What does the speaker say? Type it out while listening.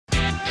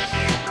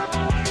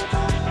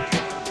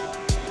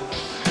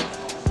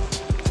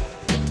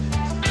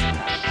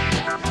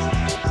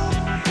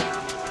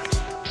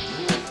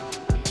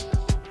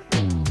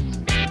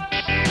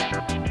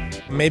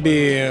maybe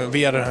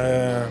we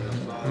are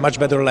much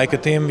better like a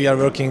team. We are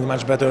working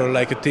much better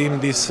like a team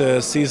this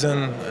season,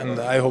 and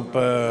I hope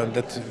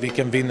that we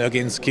can win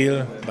against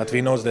Kiel. But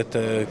we know that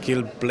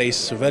Kiel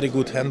plays very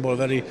good handball,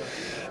 very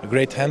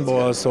great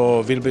handball,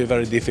 so it will be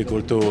very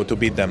difficult to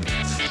beat them.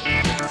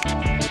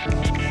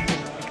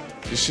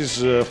 This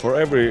is for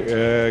every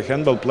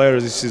handball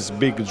player. This is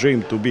big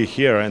dream to be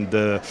here, and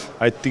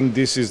I think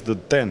this is the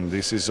 10.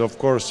 This is, of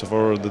course,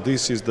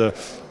 this is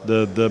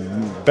the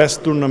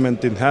best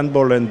tournament in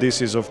handball, and this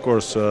is, of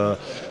course,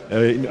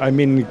 I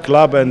mean,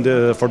 club and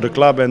for the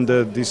club, and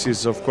this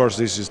is, of course,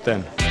 this is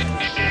 10.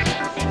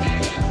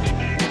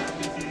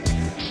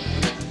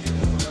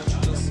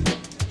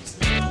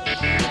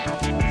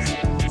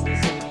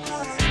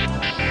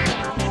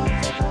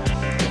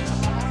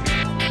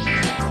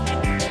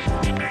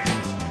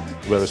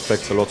 We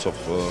respect a lot of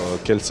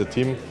Kielce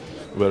team.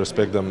 We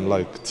respect them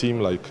like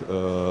team, like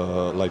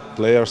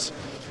players.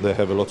 They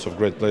have a lot of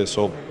great players,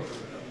 so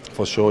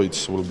for sure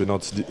it will be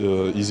not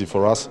easy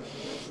for us.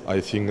 I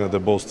think the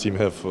both team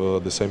have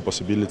the same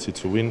possibility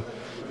to win,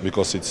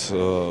 because it's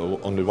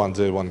only one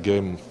day, one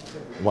game,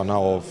 1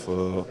 hour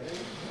of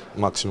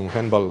maximum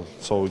handball.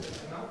 So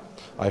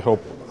I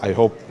hope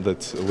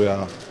that we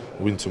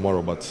win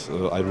tomorrow, but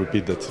I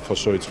repeat that for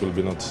sure it will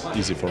be not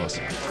easy for us.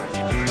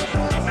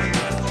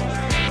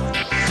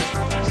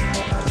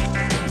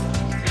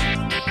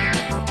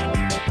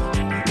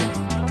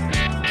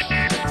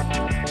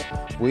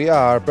 We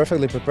are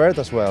perfectly prepared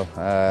as well.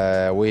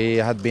 We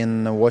had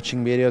been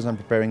watching videos and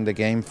preparing the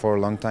game for a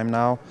long time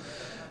now.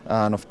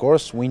 And of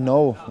course, we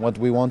know what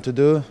we want to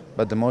do,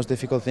 but the most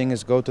difficult thing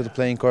is go to the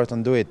playing court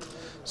and do it.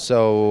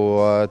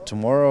 So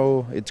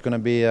tomorrow it's going to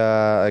be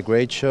a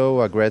great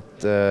show, a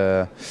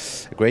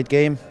great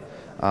game,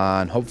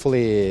 and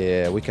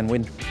hopefully we can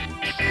win.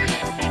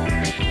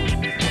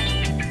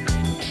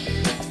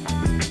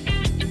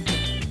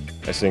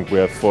 I think we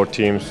have 4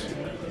 teams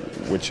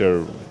which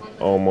are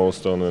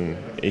almost on an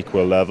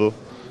equal level,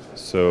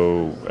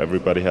 so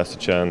everybody has a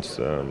chance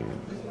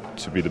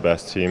to be the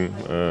best team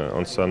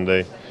on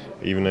Sunday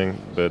evening.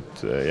 But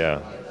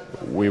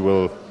we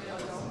want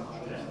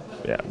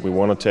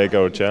to take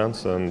our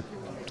chance, and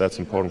that's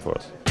important for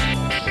us.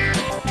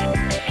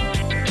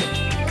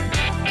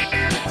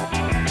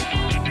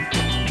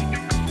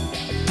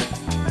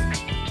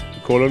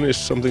 Cologne is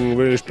something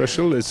very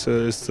special. It's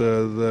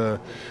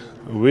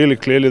really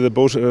clearly the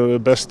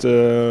best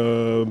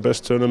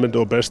tournament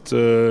or best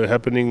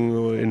happening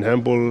in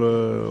handball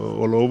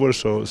all over.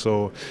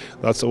 So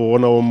that's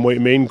one of our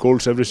main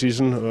goals every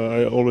season.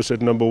 I always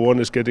said number 1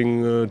 is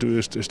getting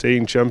to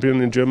staying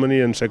champion in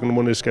Germany, and second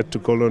one is get to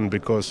Cologne,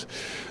 because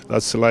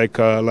that's like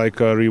a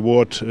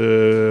reward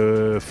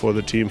for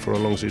the team for a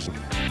long season.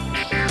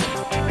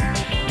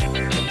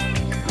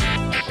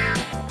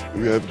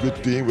 We have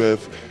good team. We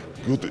have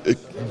good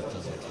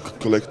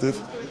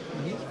collective.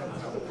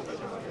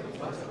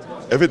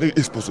 Everything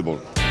is possible.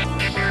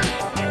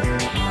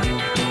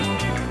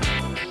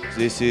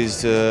 This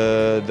is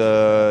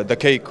the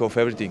cake of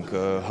everything.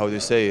 How do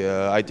you say?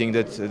 I think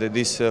that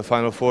this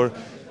Final Four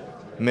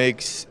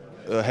makes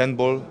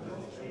handball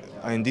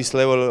in this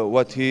level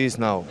what he is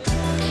now.